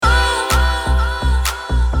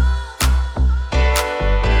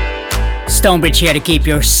StoneBridge here to keep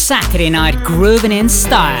your Saturday night grooving in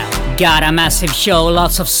style. Got a massive show,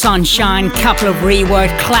 lots of sunshine, couple of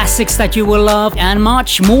reworked classics that you will love, and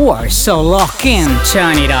much more. So lock in,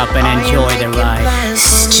 turn it up, and enjoy the ride.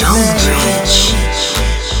 StoneBridge.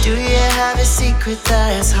 Do you have a secret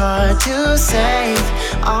that is hard to save?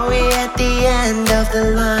 Are we at the end of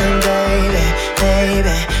the line, baby?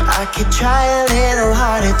 Baby, I could try a little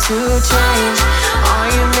harder to change. Are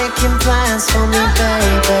you making plans for me,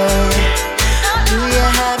 baby? Do you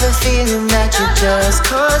have a feeling that you just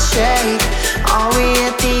can't shake? Are we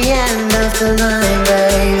at the end of the line,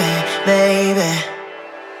 baby, baby?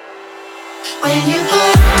 When you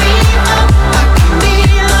put me up, I can be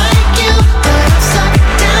like you, but I'm stuck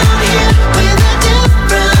down here with a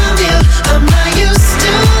different view. I'm not used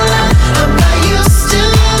to love, I'm not used to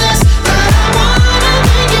this, but I wanna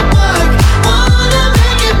make it work, wanna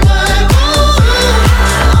make it work. Ooh.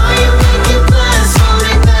 Are you making plans for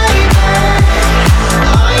me, baby?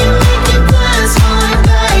 Are you making plans for me,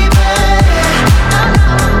 baby?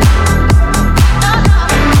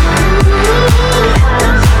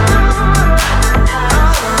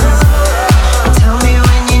 Tell me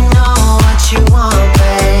when you know what you want,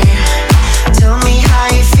 babe. Tell me how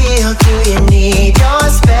you feel, do you need your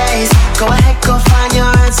space? Go ahead, go find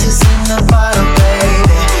your answers in the bottle,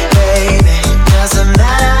 baby, baby. Doesn't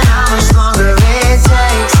matter how much longer it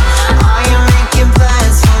takes. Are you making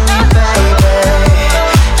plans for me, baby?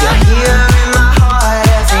 You're here in my heart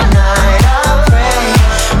every night I pray.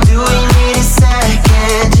 Do we need a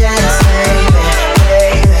second chance, baby,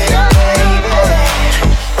 baby, baby?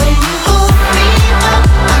 When you hold me up,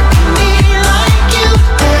 I can be like you,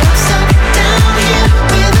 but I'm stuck down here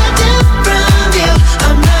with a different view.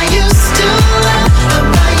 I'm not used to love, I'm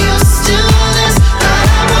not used to this, but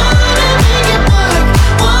I wanna make it work,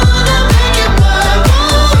 wanna make it work.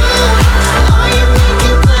 Ooh. Are you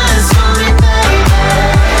making plans for me, baby?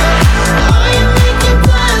 Are you making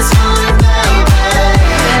plans for me, baby?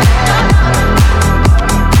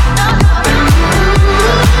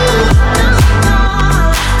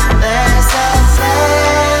 There's a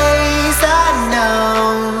place I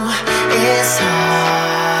know it's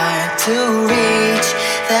hard to reach.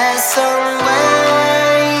 There's some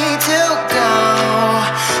way to go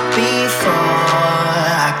before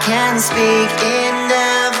I can speak. It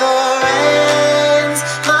never ends.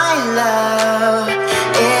 My love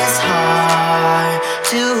is hard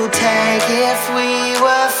to take. If we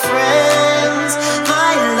were friends,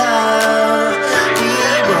 my love, we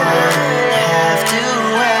wouldn't have to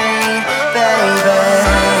wait, baby.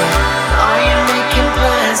 Are you making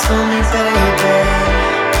plans for me, baby?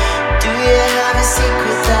 Do you have a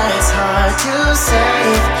secret that is hard to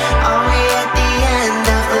save? Are we at the end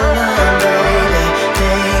of the line, baby,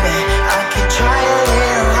 baby? I could try a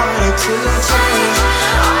little harder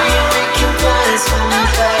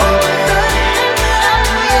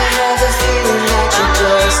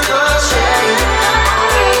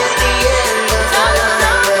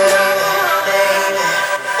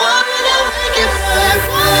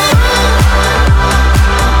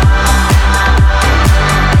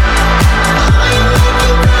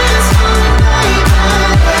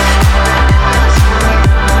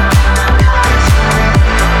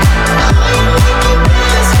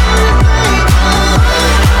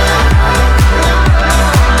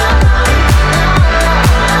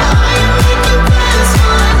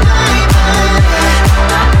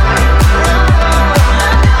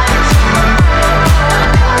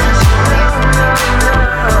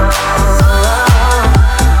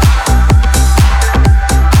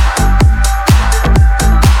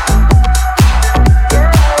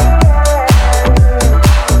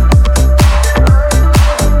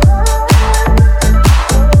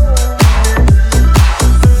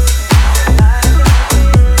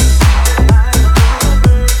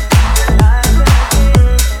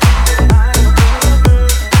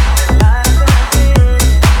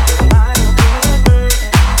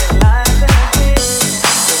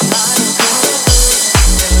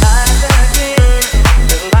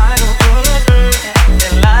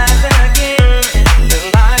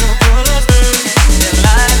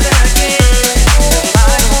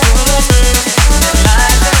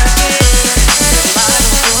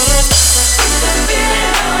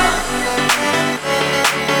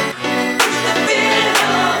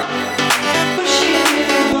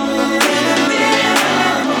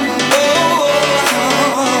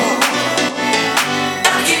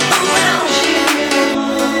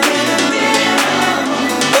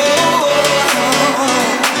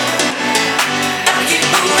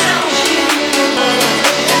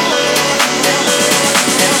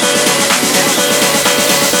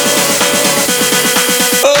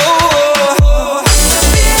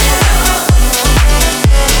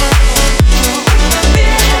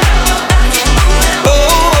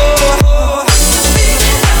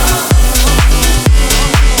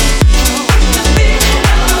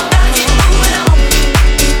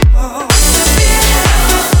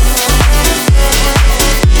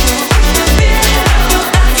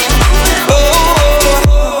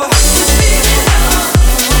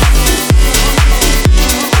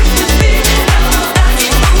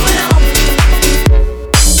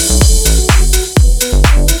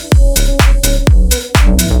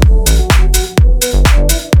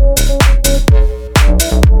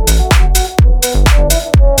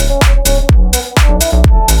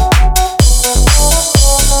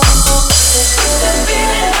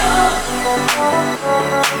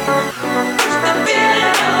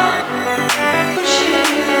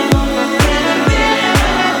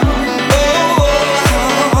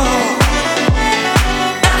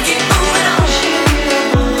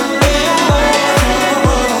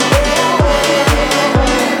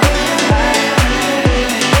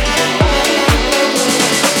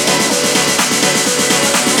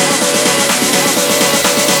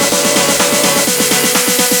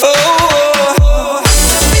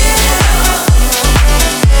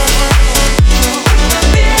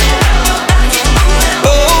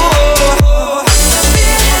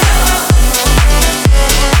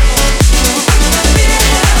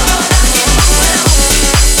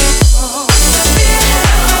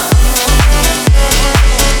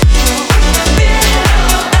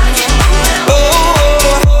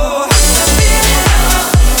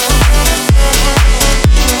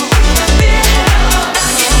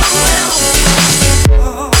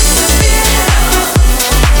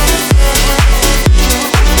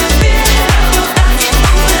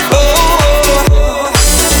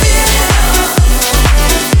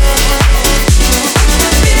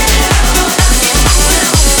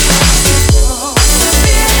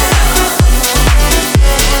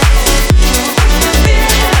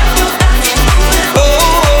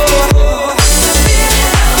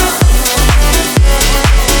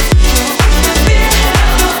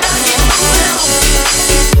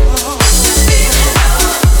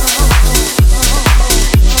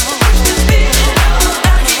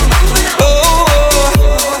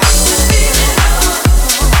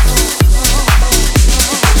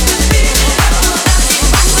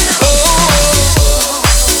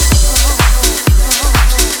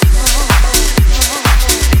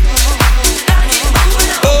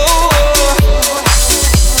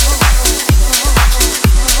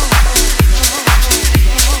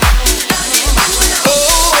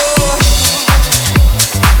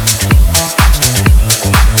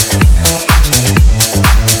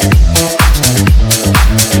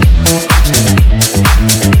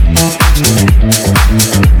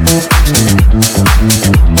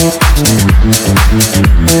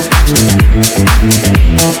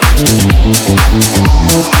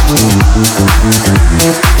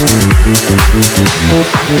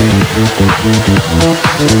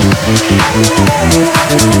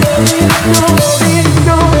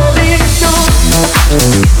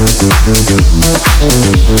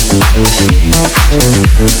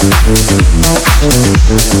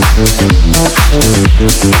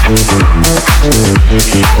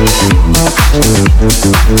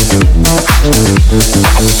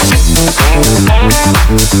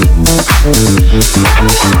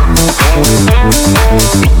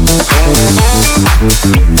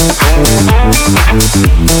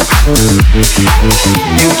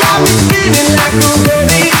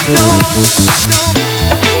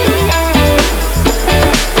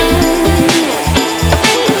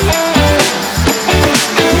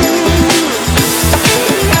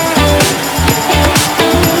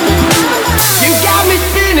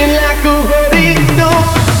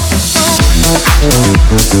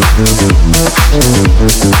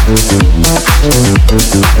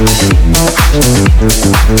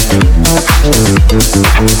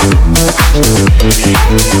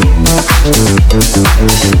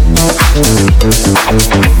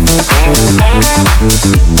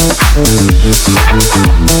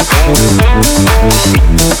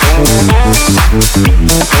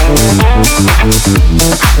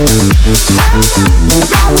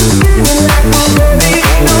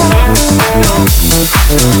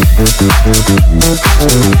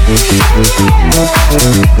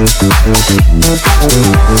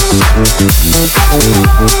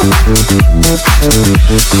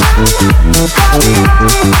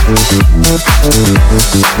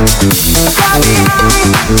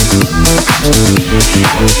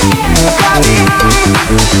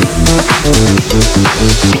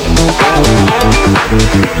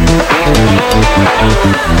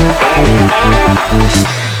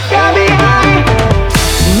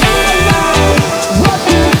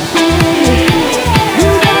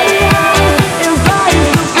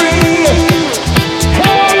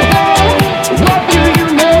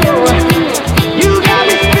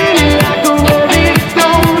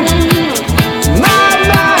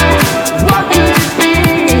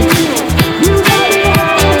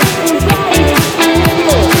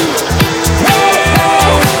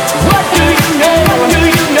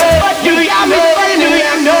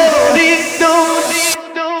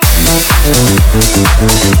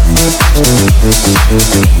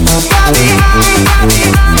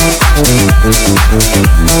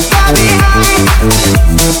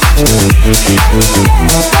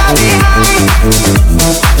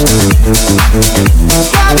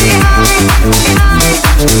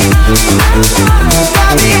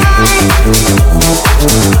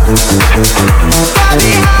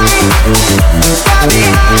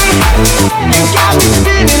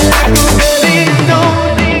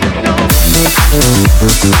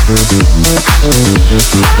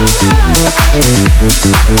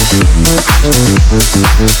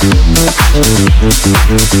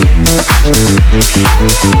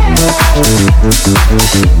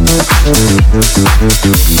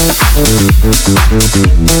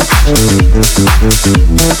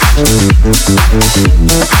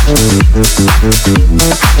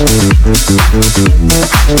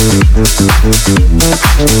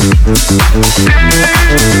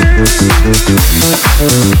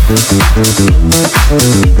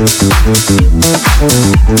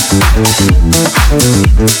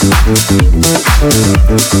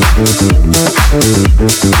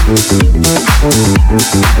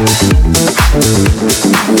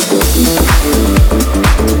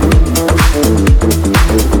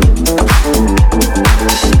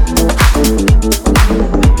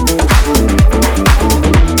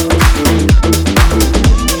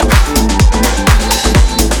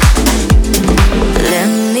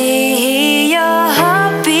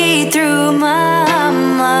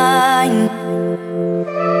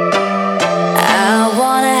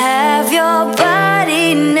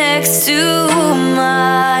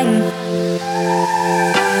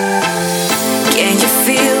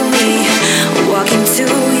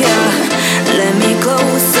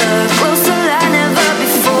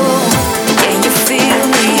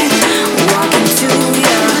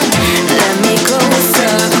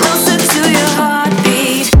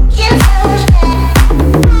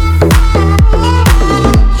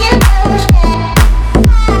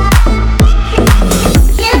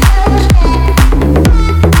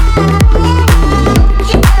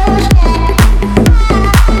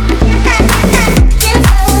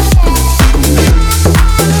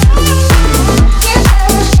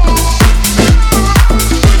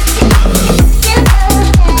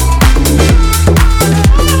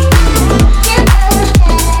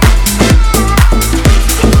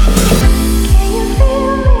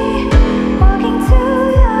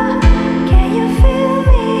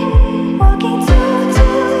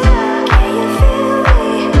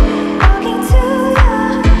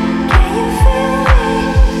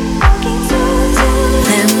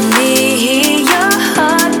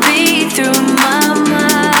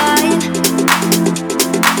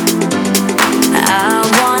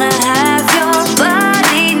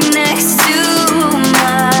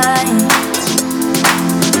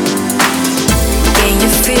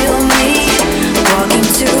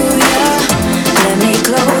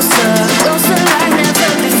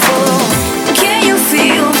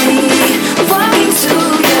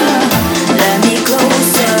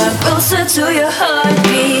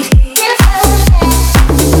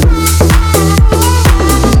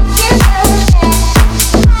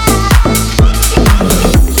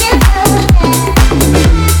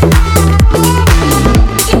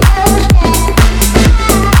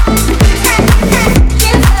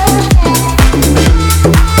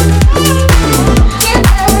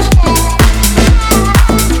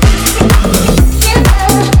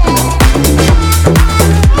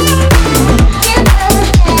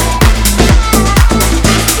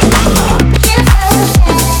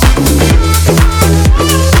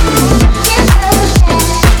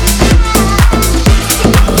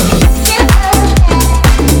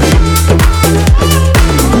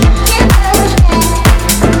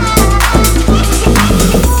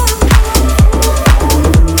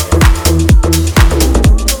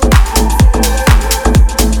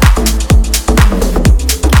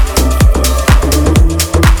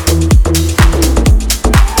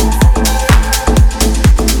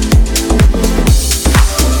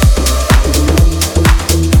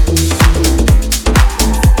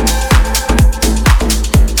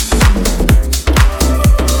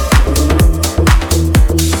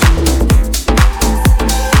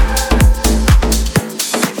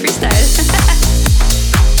style.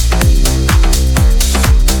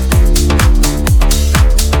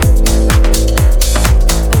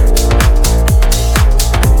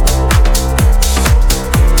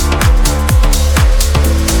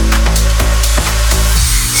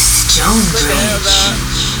 StoneBridge.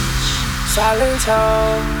 Silent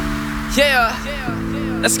home.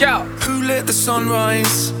 Yeah, let's go. Who let the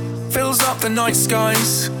sunrise? Fills up the night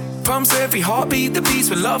skies. Pumps every heartbeat that beats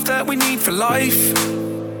with love that we need for life.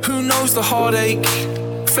 Who knows the heartache?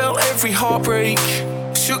 Felt every heartbreak.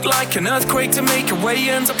 Shook like an earthquake to make a way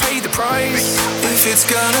and to pay the price. If it's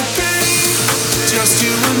gonna be just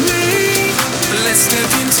you and me, let's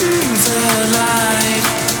step into the light.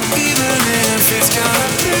 Even if it's gonna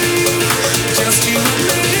be just you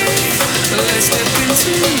and me, let's step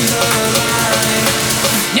into the light.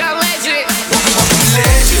 Young legend,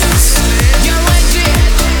 Legends young legend.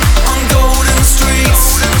 on golden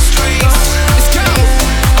streets. Let's go.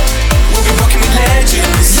 We'll be rocking with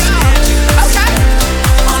legends Okay.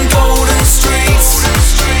 on golden streets.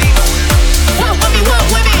 Walk with me, walk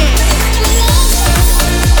with me.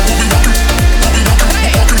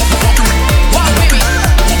 Hey. Walk with me.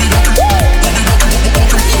 Woo.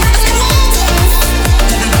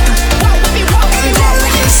 Walk with me, walk with me, walk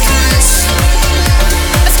with me.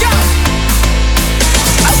 Let's go.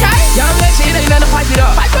 Okay. Young legend, ain't nothing to pipe it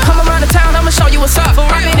up. Come around the town, I'ma show you what's up.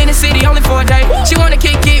 I've been in the city only for a day. She wanna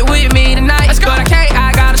kick it with me tonight, but I can't,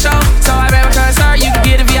 I got a show. So I ran my concert, you can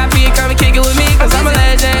get a VIP and come and kick it with me, cause I'm a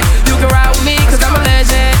legend. You can ride with me, cause I'm a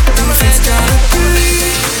legend. If it's gonna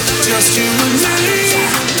be just you and me,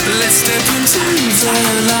 let's step into the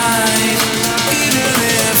light. Even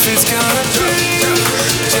if it's gonna be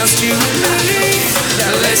just you and me,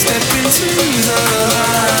 let's step into the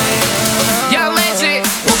light. Young legend,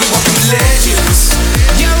 We'll be walking with legends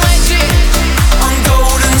young legend. on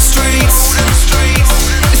golden streets.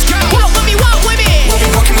 Let's go. Walk with me, walk with me. We'll be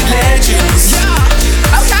walking with legends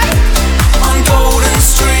Okay. on golden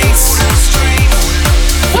streets.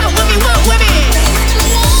 Walk with me, walk with me.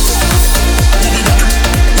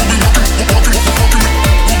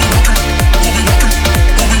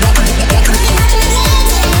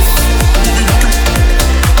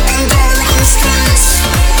 On golden streets.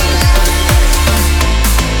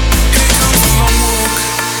 Here comes the long walk.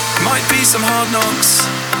 Might be some hard knocks,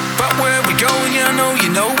 but where we going, yeah, I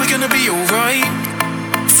know we're gonna be alright.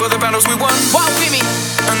 For the battles we won Walk with me,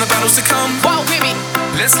 and the battles to come, walk with me.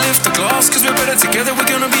 let's lift the glass, cause we're better together, we're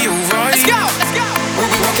gonna be alright. Let's go, let's go. We'll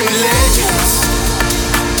be rocking with legends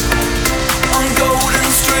on golden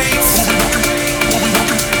streets.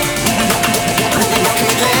 We'll be rocking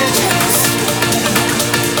with legends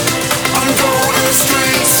on golden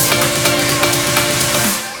streets.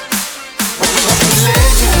 We'll be rocking with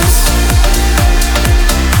legends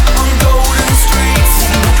on golden streets.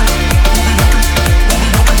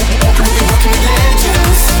 We'll be rocking with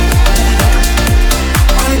legends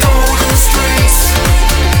on golden streets.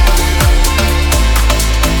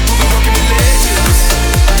 We'll be rocking with legends.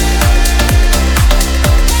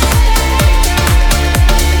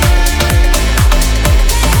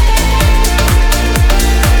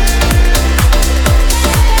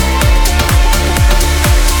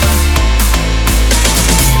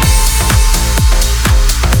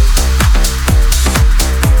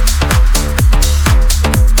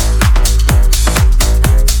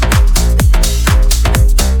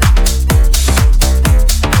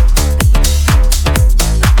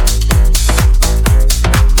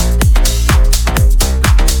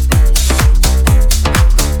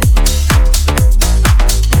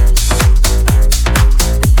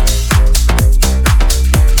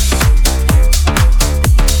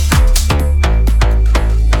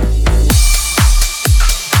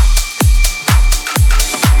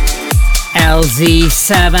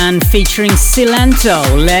 LZ7 featuring Silento,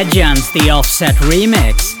 Legends, the Offset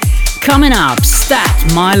remix. Coming up,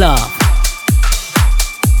 Stat My Love.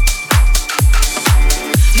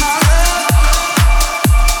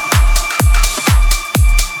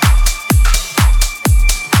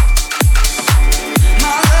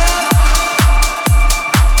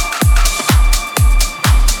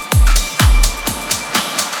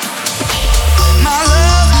 My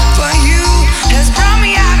love for you has brought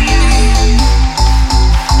me out of me.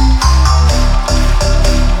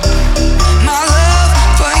 My love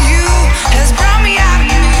for you has brought me out of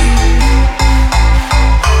me.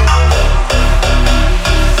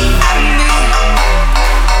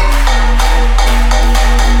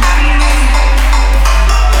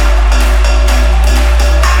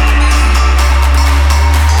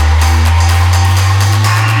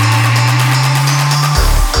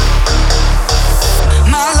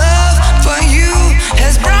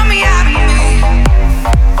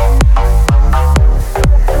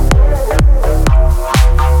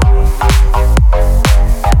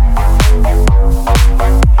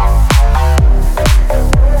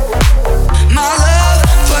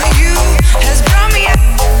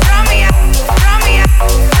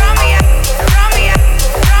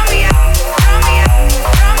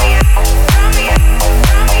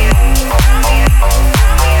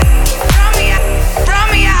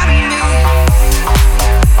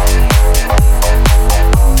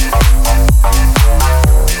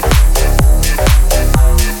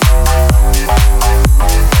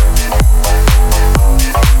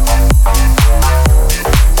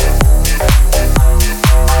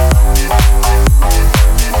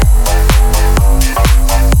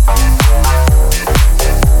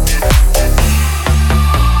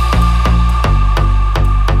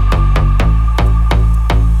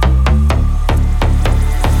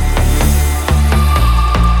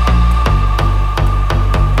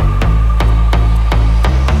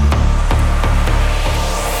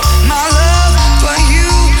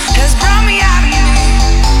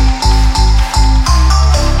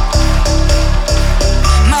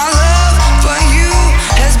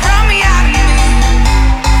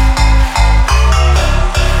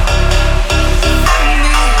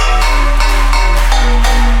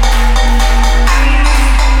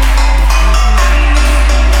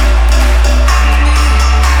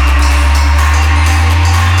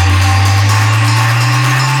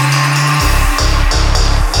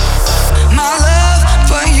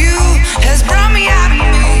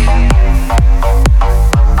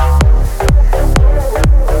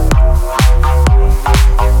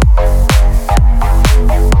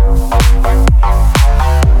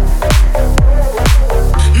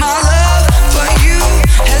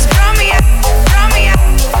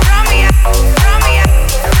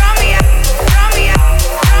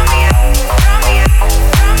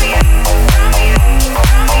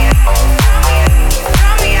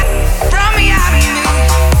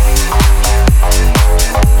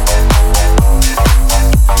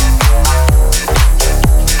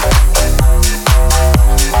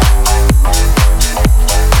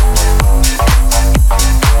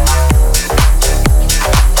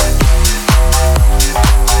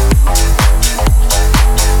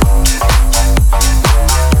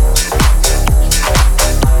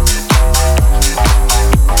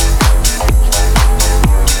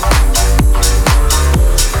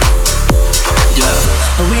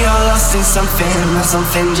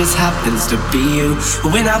 Something just happens to be you.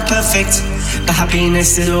 We're not perfect, but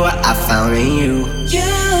happiness is what I found in you.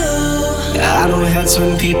 I know it hurts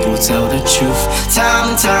when people tell the truth.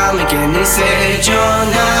 Time and time again they said you're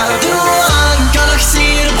not the one. Gonna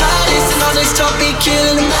see the bodies and all this talk be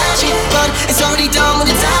killing the magic, but it's already done with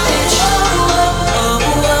the damage.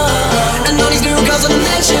 And all these new girls on the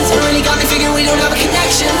mentions really got me figuring we don't have a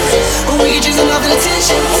connection, but we can choose love and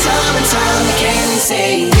attention. Time and time again they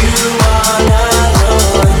say you are not the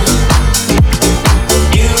one.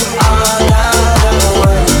 You are not the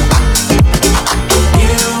one.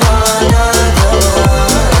 You are not the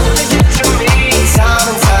one. To me, time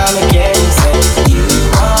and time again they say you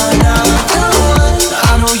are not the one.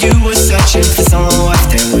 I know you were searching for someone worth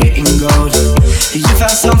their weight in gold. You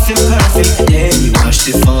found something perfect, then you watched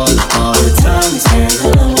it fall apart. The time is spent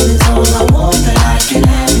alone is all I want, but I can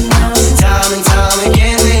have it now. Time and time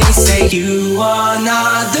again they say you are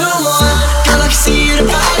not the one. Girl, I can see the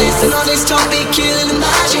bodies and all this talk be killing the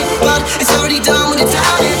magic, but it's already done with the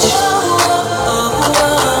damage.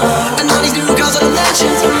 And all these new girls on the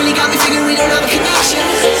mentions really got me figuring we don't have a connection,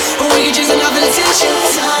 but we can choose another attention.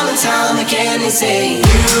 Time and time again they say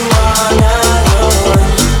you are not the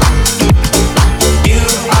one.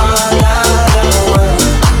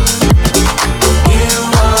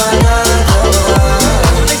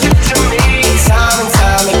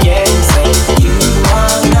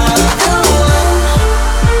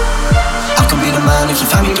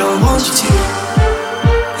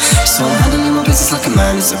 Like a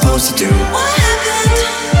man is supposed to do. What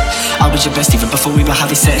happened? I was your best even before we were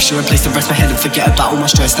having sex. You replaced the rest of my head and forget about all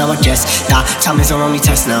my stress. Now I guess that time is our only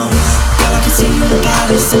test now. Girl, I can see you the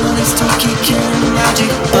baddest and all this talk keep killing the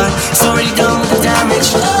magic, but it's already done with the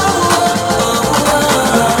damage. And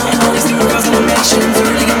all these new girls on the mentions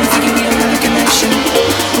really got me thinking we don't have a connection,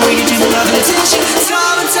 but we can do love and attention.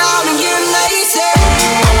 Time and time again they say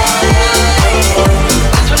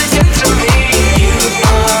that's what they said to me. You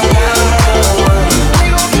are not the one.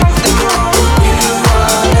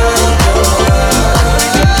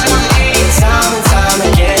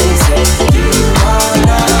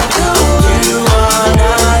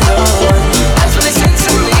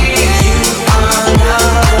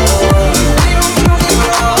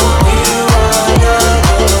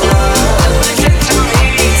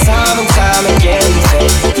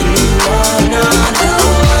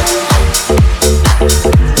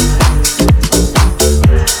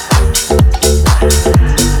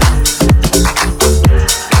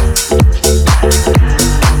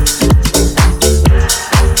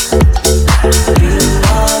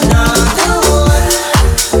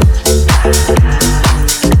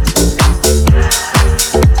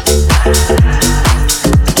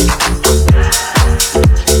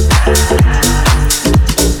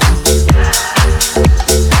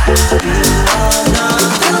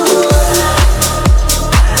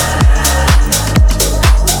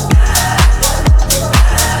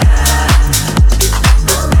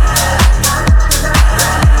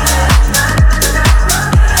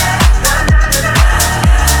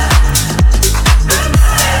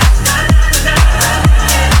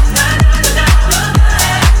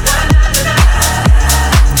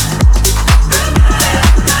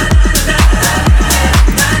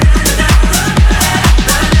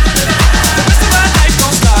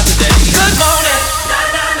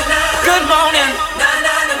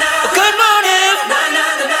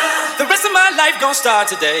 Start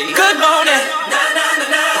today. Good morning.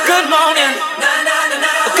 Good morning.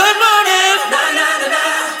 Good morning.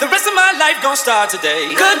 The rest of my life gon' start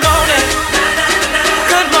today. Good morning.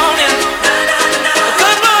 Good morning.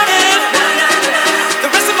 Good morning. The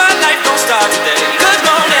rest of my life gon' start today. Good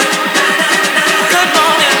morning. Good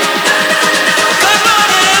morning. Good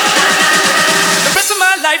morning. The rest of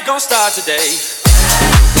my life gon' start today.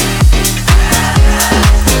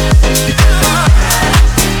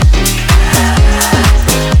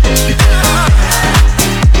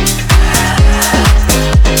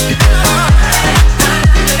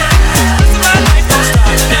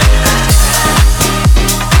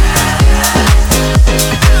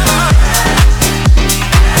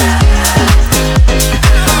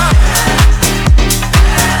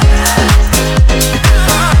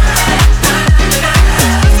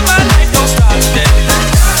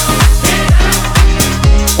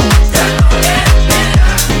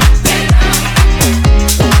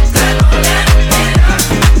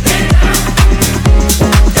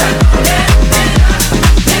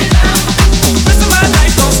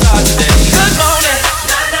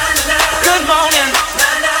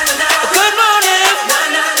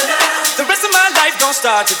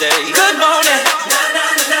 Start today. Good morning.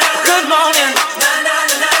 Good morning.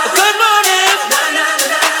 Good morning.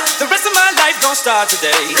 gonna start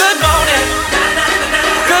today. Good morning.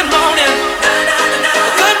 Good morning.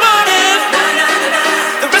 Good morning.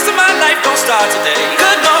 The rest of my life gonna start today.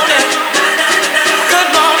 Good morning. Good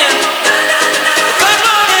morning. Good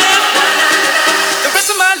morning. The rest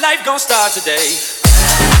of my life gonna start today.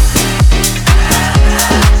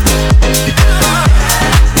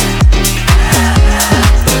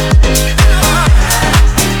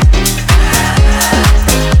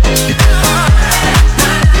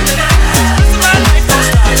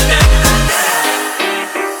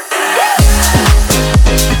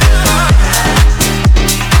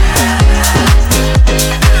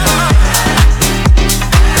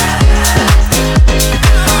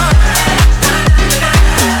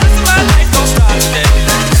 Start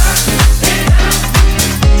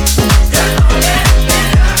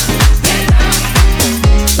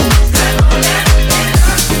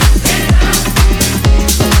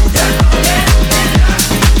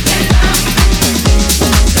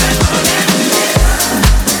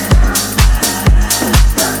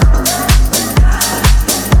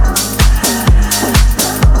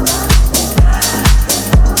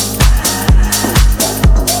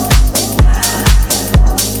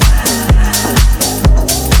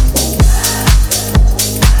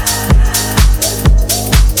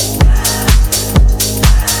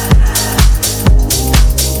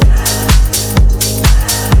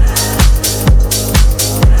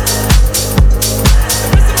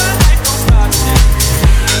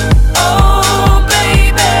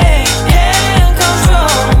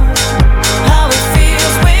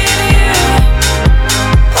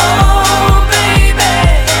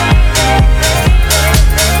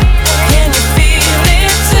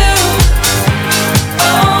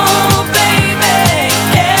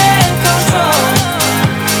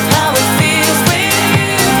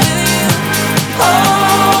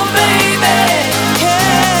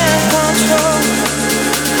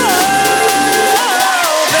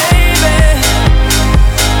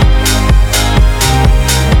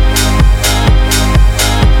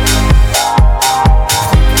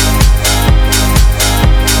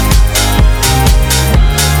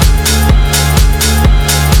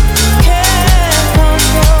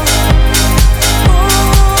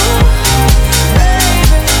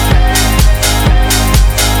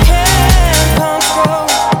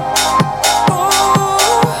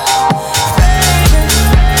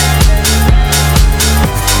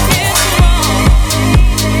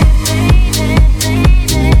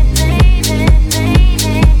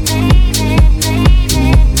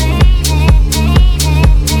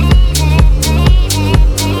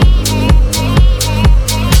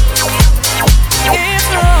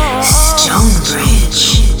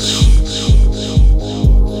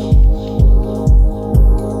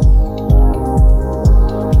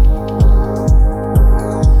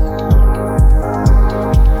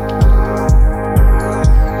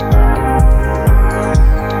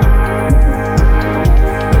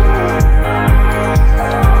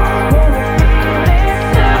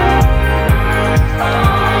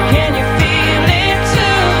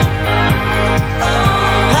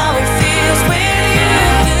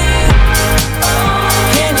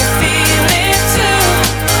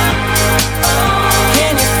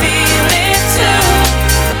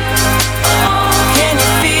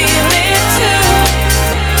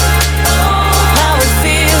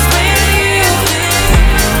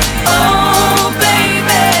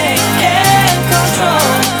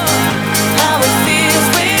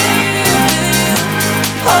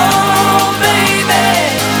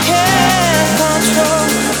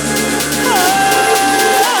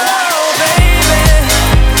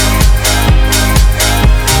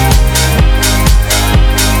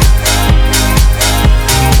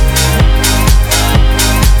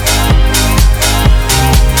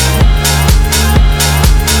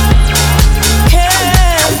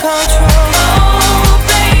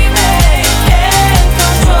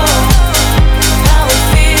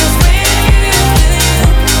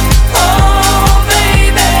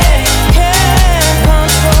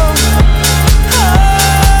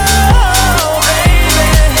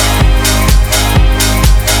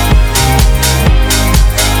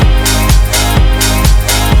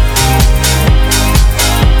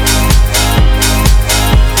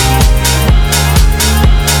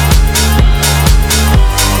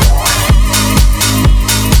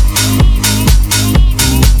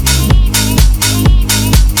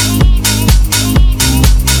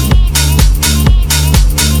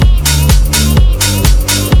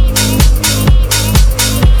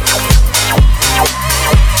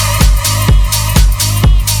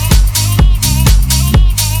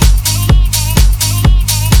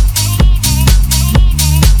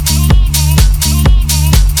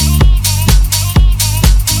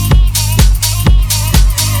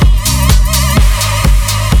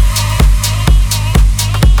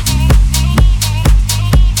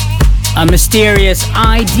A mysterious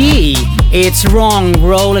ID. It's Wrong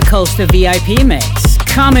Roller Coaster VIP mix.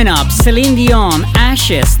 Coming up, Celine Dion,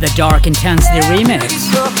 Ashes, the Dark Intensity remix.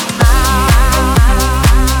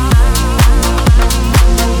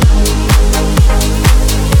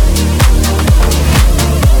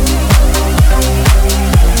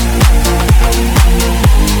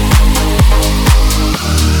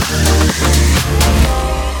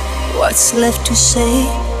 What's left to say?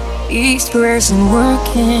 These prayers aren't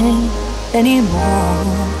working anymore.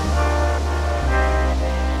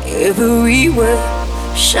 Every word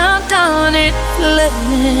shut down in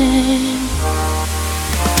flame.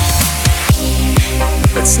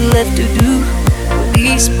 What's left to do with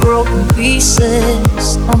these broken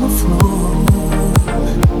pieces on the floor?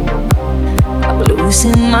 I'm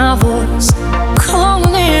losing my voice,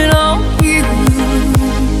 calling on you.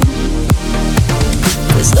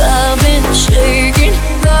 'Cause I've been shaking,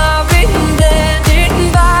 I've been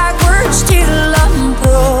bending backwards till I'm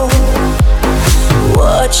broke.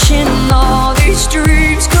 Watching all these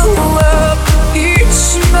dreams go up in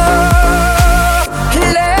smoke.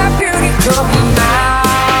 Let beauty come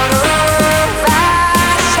out of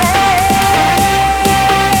ashes.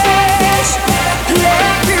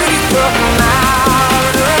 Let beauty come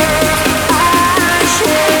out of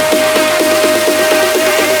ashes.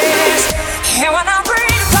 And when I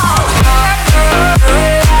breathe out,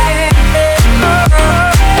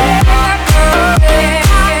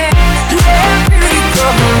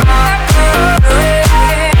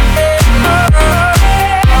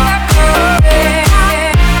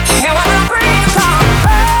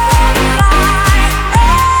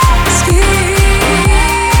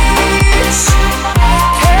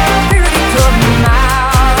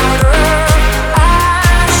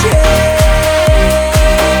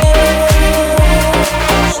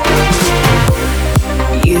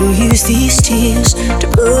 these tears to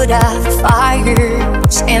put out the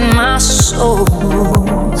fires in my soul.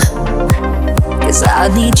 'Cause I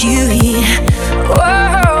need you here.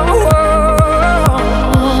 Whoa.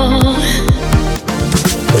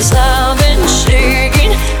 'Cause I've been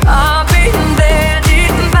shaking, I've been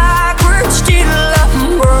bending backwards till I'm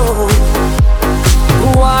broke.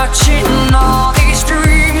 Watching all these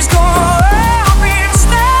dreams go up in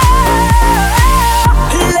smoke.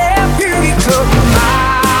 Let beauty come out.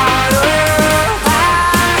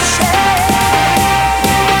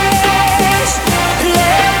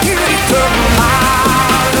 Let beauty come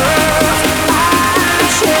out of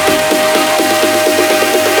ashes.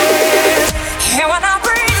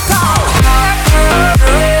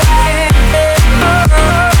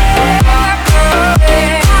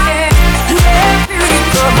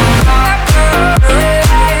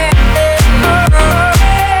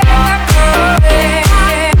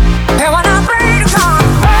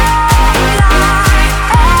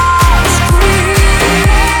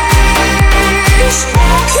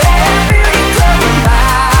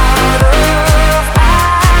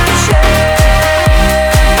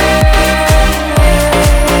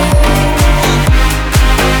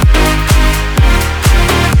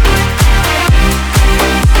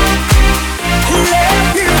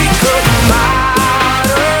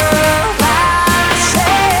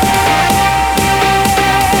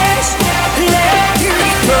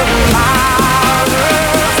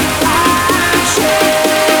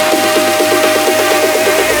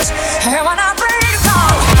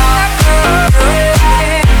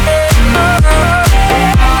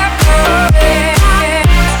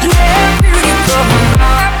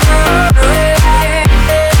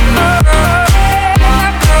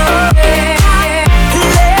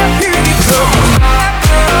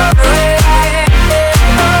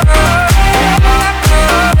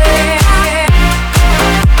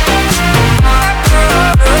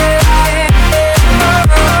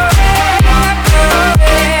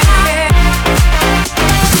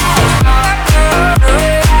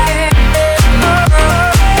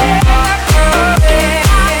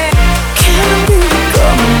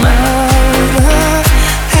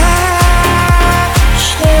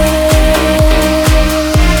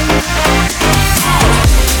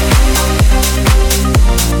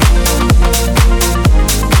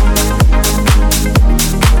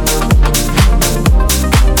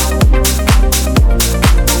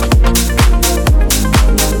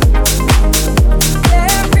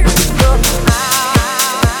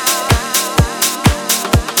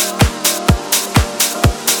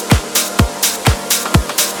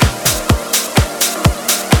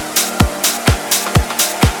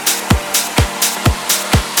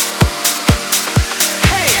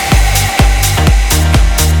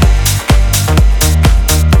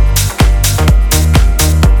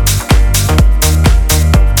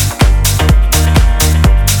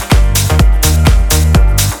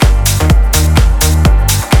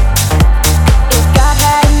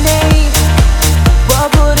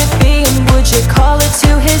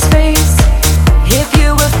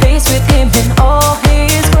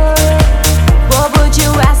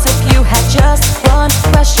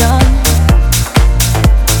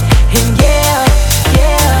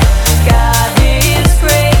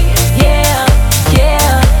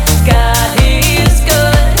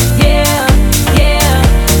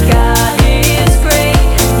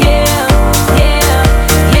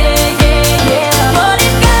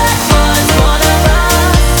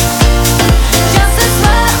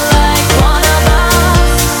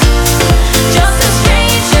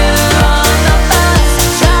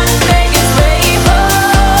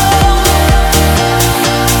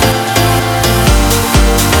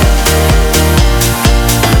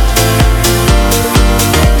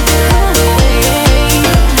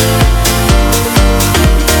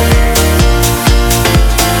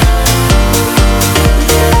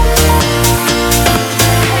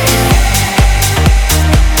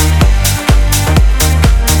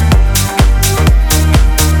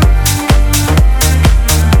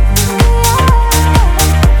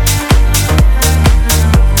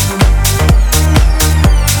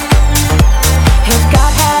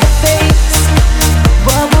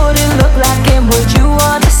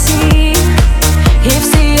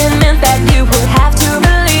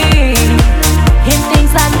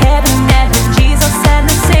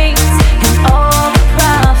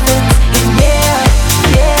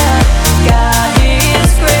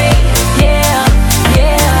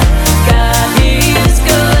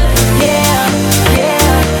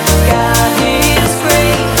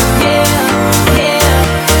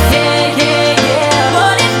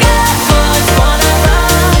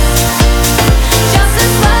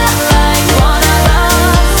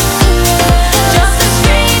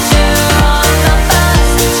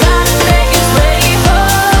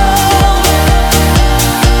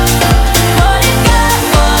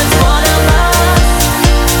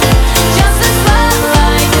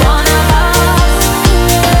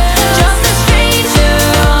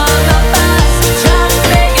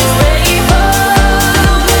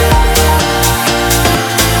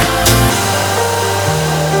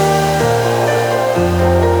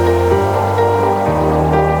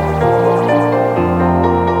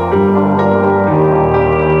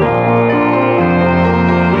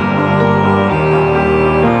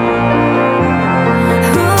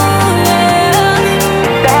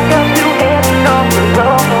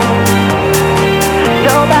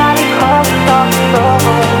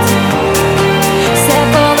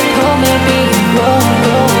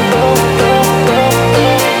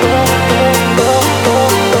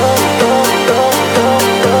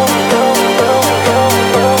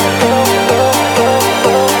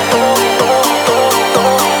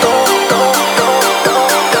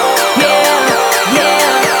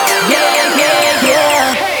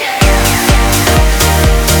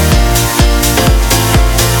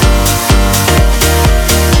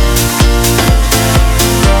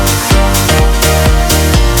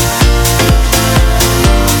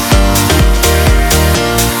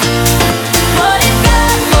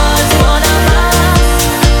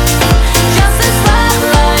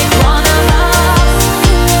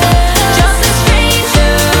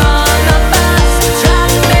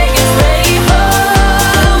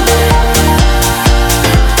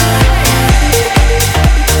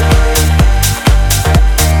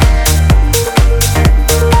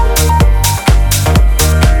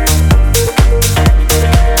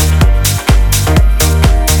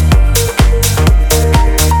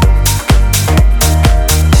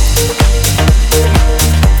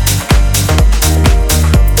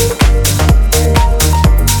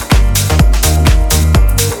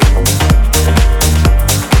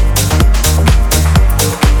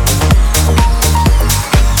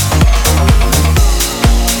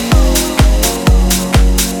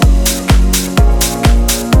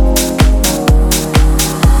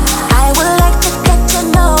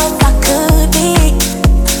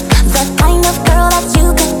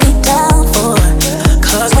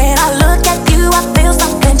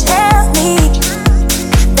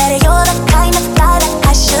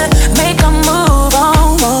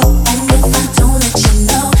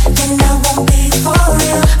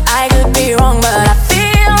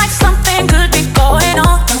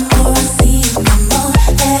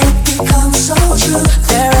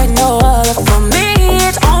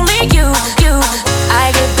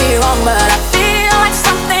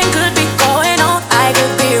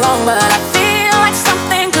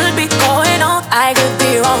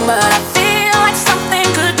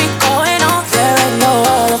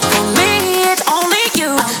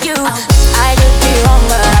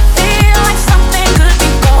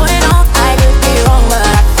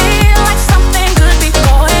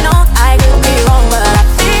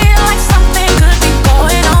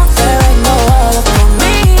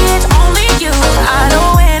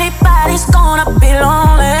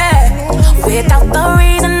 a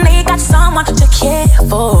reason, they got someone to care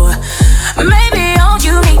for. Maybe all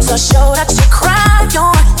you need to show that you cry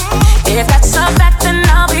on. If that's a fact, then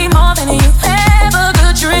I'll be more than you ever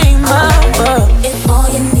could dream of. If all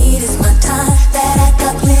you need is my time, that I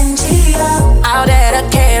got plenty of, I'll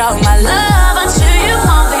dedicate all my love unto you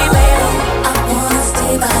only, baby. I wanna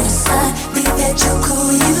stay by your side, be there to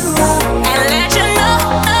cool you up, and let you know.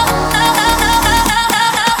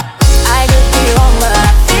 I could be wrong, but I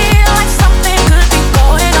feel like something could be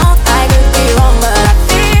going on. I could be wrong, but I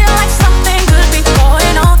feel like something could be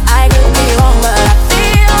going on. I could be wrong, but I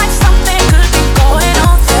feel like something could be going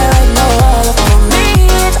on. There ain't no other for me,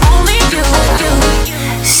 it's only you.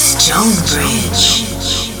 StoneBridge.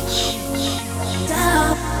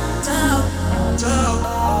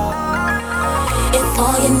 If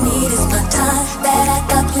all you need is my time, that I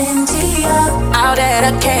got plenty of, I'll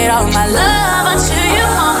dedicate all my love unto you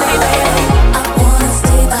only, baby. I wanna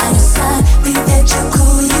stay by your side, be there to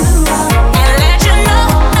cool you up, and let you know.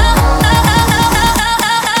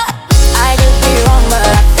 I could be wrong, but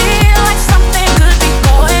I feel like something could be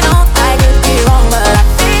going on. I could be wrong, but I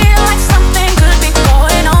feel like something could be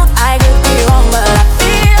going on. I could be wrong, but I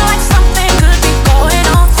feel like something could be going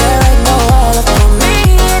on. There ain't no other for me,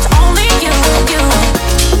 it's only you.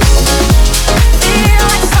 Feel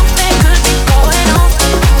like something could be going on.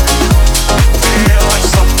 Feel like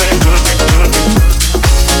something could be good.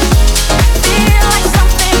 Feel like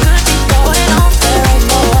something could be going on. There ain't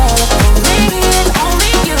no other for me, it's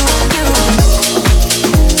only you.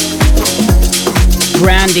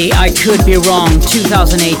 Brandy, I Could Be Wrong,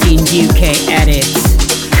 2018 UK edits.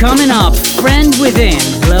 Coming up, Friend Within,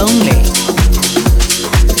 Lonely.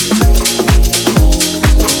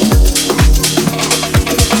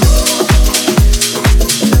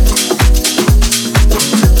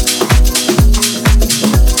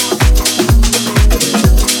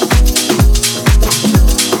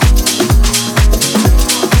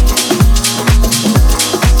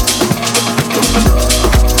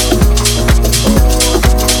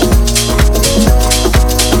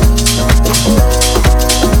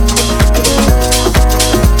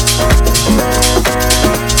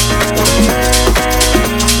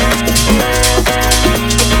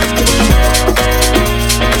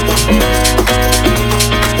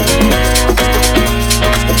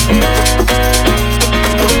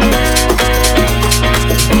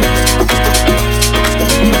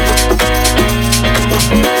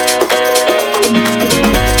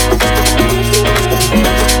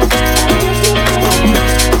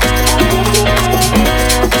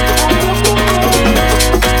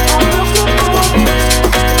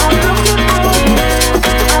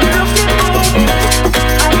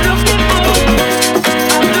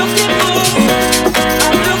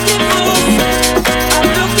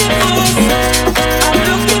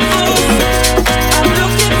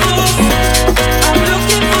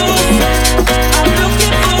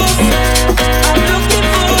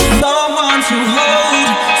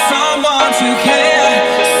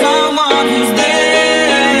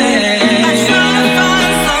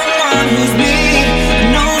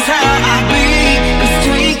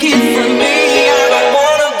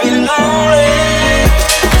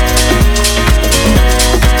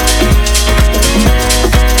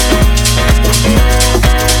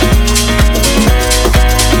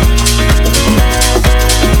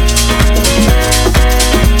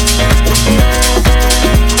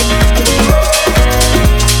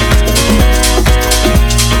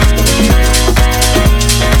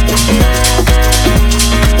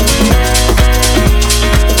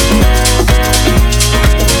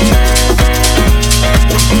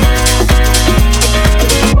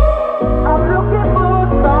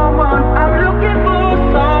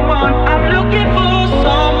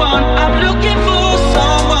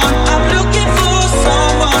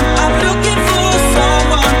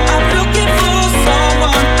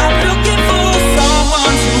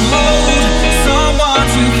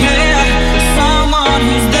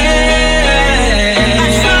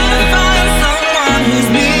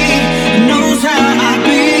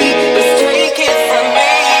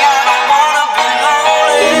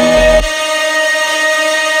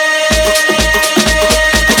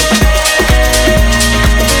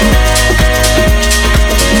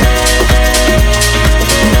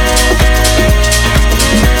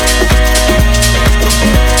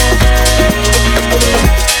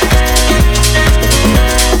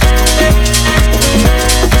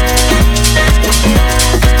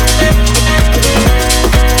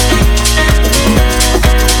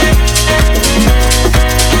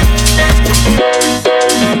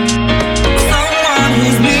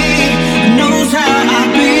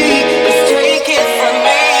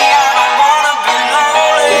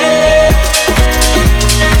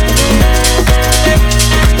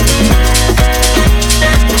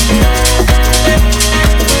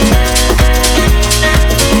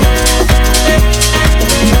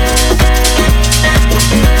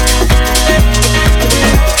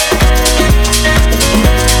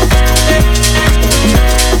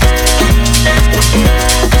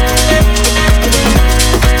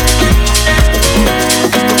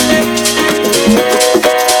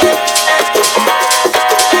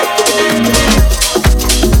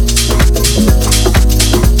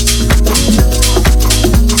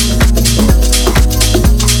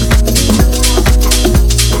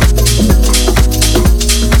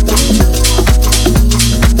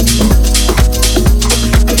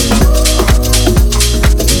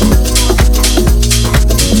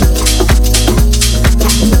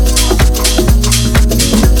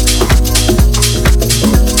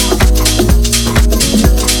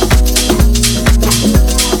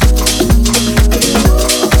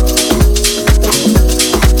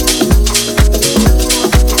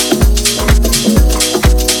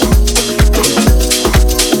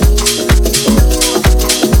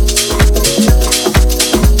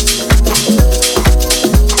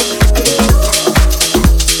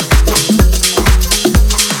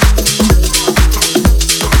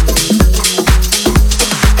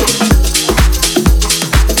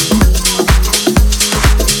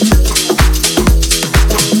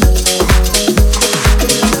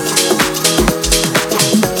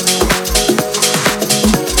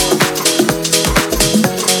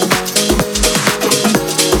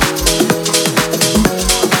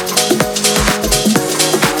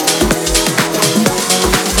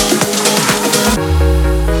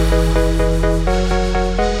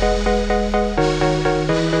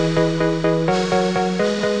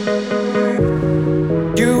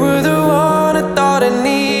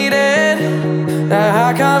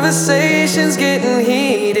 Our conversations getting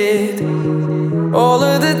heated. All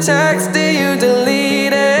of the texts that you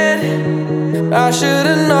deleted. I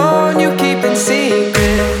should've known you keeping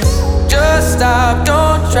secrets. Just stop,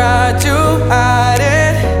 don't try to hide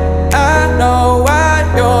it. I know why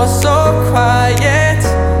you're so quiet.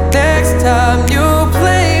 Next time you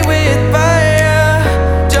play with fire,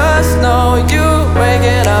 just know you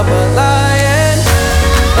waking up a lion,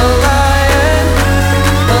 a lion,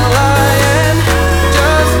 a lion.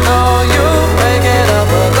 Just know you waking up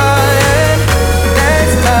a lion.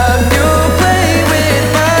 Next time you play with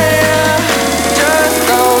fire, just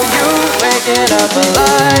know you waking up a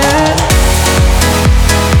lion.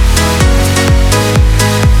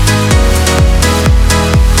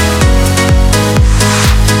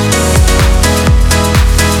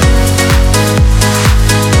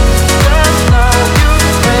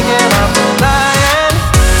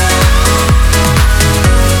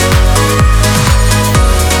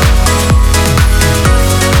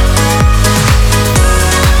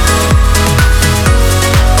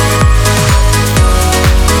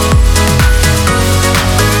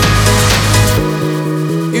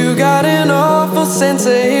 Sense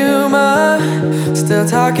of humor, still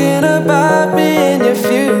talking about me in your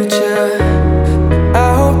future.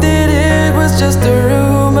 I hope that it was just a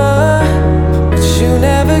rumor, but you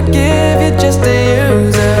never give, you're just a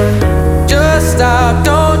user. Just stop,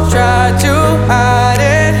 don't try to hide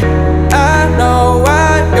it. I know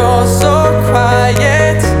why you're so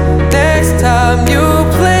quiet. Next time you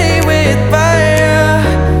play with fire,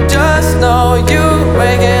 just know you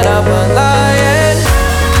waking up a lion,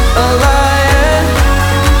 a lion.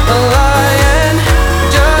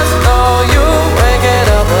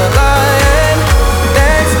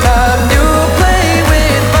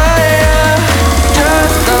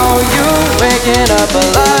 Up a lion.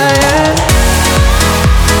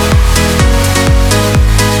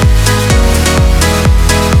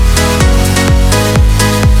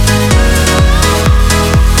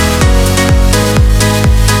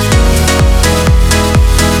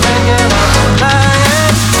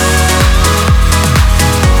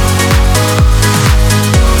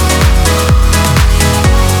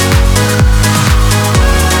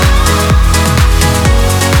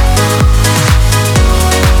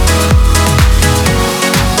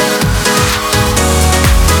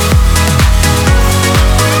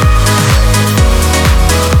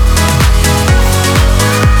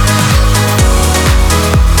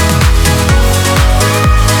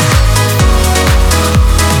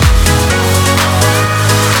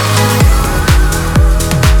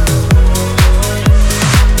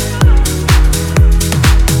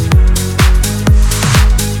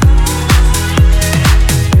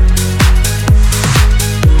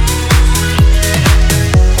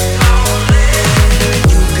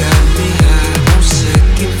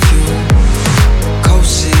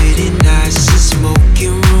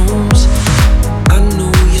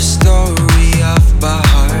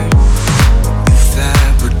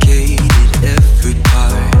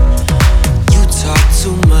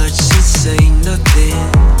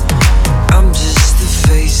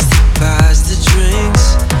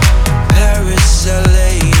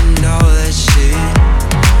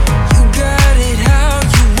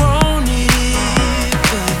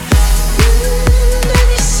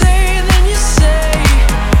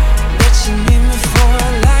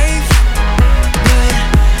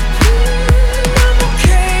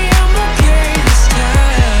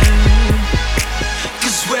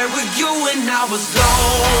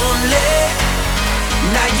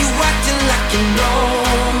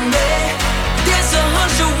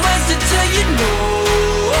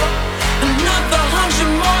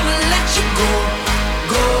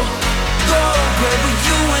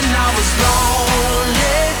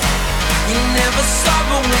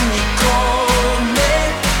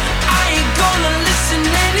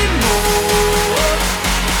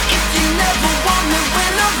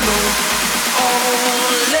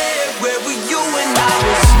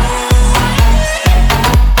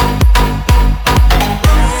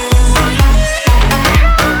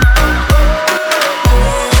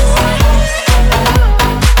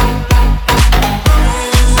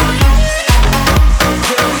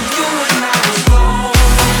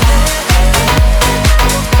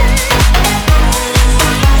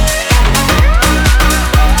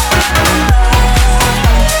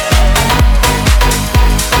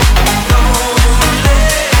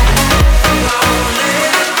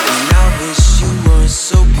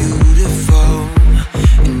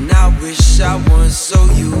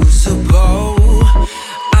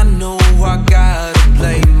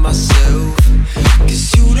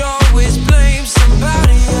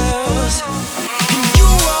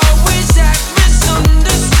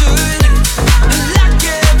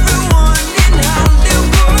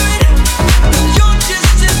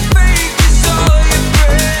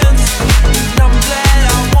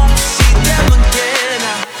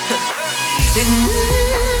 Then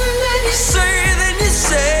you say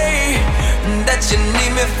that you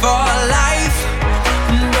need me for life.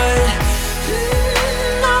 But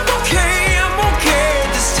I'm okay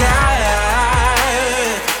this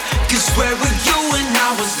time. 'Cause where were you when I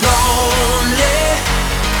was lonely?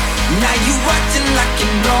 Now you acting like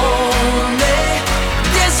you know me.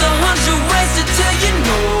 There's 100 ways to tell you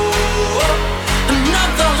no.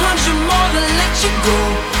 Another 100 more to let you go.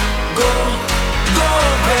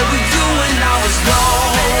 Where were you when I was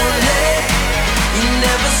lonely? You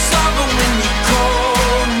never saw me when you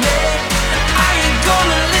called me. I ain't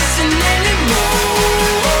gonna listen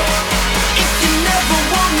anymore. If you never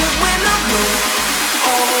want me when I'm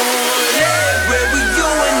lonely, where were you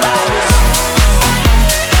when I was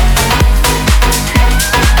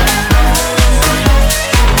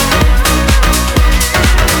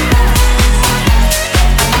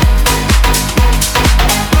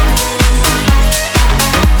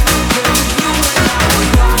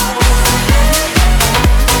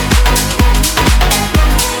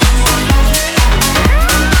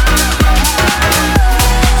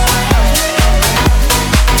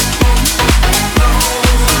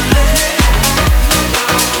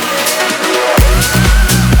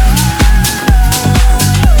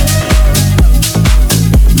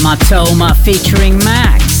Matoma featuring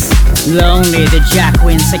Max. Lonely, the Jack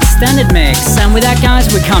Wins extended mix. And with that,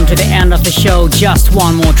 guys, we come to the end of the show. Just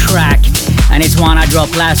one more track. And it's one I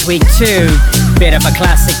dropped last week too. Bit of a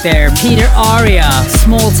classic there. Peter Aria,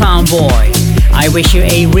 Small Town Boy. I wish you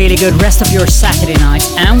a really good rest of your Saturday night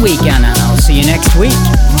and weekend, and I'll see you next week.